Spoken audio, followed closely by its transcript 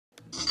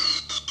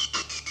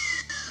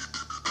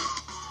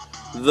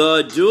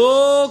The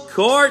dual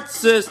court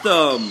system.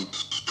 Let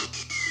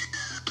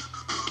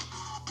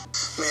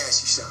me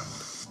ask you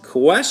something.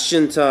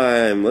 Question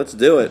time. Let's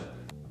do it.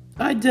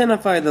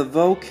 Identify the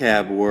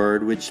vocab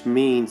word which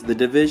means the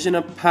division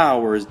of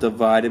powers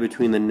divided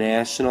between the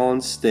national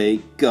and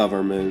state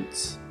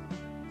governments.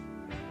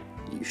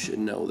 You should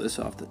know this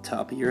off the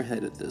top of your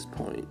head at this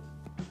point.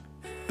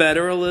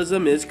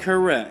 Federalism is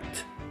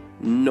correct.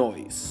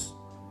 Noise.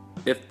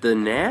 If the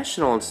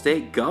national and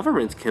state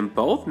governments can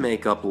both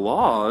make up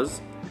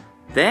laws,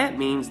 that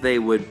means they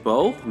would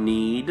both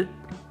need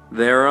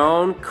their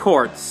own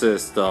court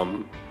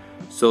system,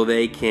 so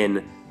they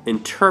can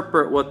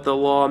interpret what the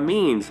law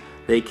means.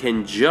 They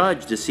can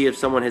judge to see if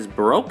someone has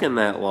broken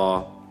that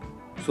law.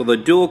 So the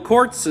dual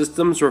court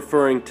system is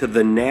referring to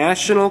the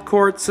national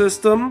court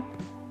system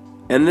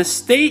and the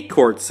state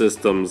court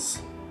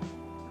systems.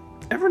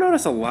 Ever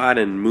notice a lot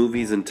in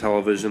movies and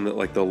television that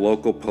like the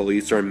local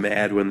police are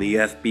mad when the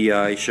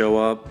FBI show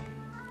up?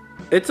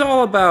 It's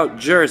all about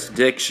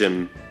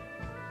jurisdiction.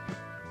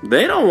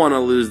 They don't want to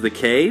lose the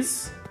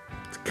case.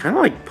 It's kind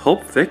of like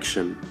Pulp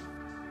Fiction.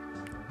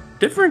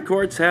 Different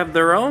courts have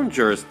their own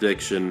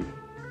jurisdiction.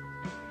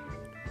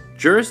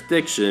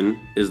 Jurisdiction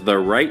is the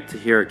right to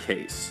hear a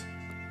case.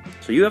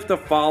 So you have to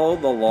follow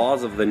the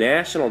laws of the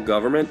national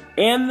government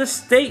and the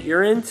state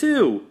you're in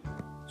too.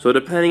 So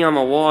depending on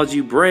the laws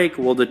you break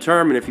will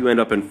determine if you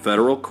end up in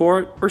federal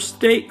court or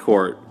state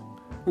court.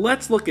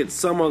 Let's look at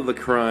some of the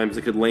crimes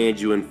that could land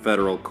you in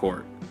federal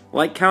court,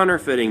 like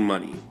counterfeiting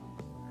money,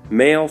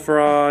 mail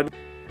fraud,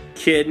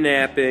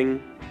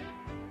 kidnapping,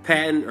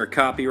 patent or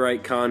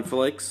copyright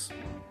conflicts.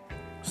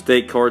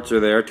 State courts are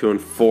there to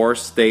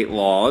enforce state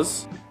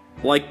laws,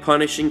 like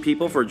punishing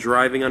people for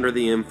driving under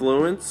the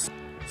influence,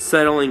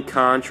 settling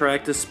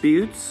contract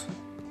disputes,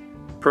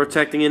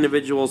 protecting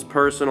individuals'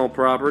 personal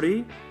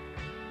property.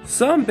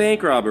 Some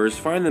bank robbers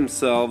find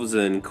themselves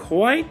in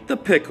quite the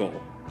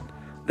pickle.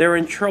 They're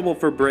in trouble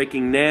for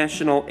breaking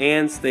national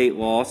and state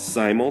law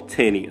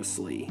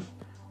simultaneously.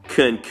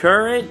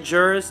 Concurrent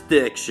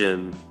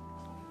jurisdiction.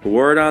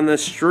 Word on the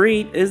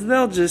street is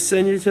they'll just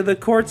send you to the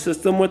court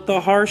system with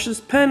the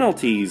harshest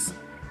penalties.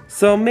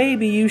 So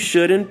maybe you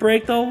shouldn't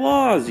break the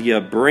laws, you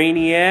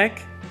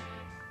brainiac.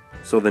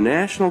 So the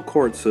national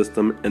court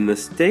system and the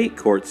state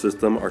court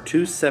system are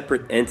two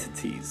separate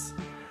entities.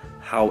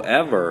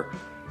 However,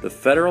 the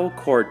federal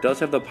court does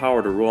have the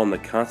power to rule on the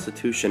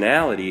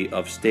constitutionality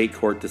of state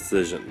court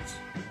decisions.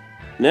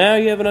 Now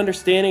you have an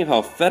understanding of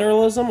how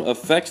federalism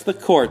affects the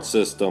court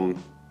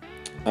system.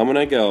 I'm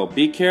gonna go.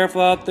 Be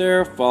careful out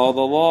there, follow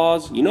the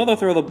laws. You know they'll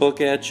throw the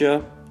book at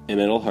you, and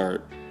it'll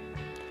hurt.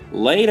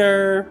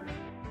 Later!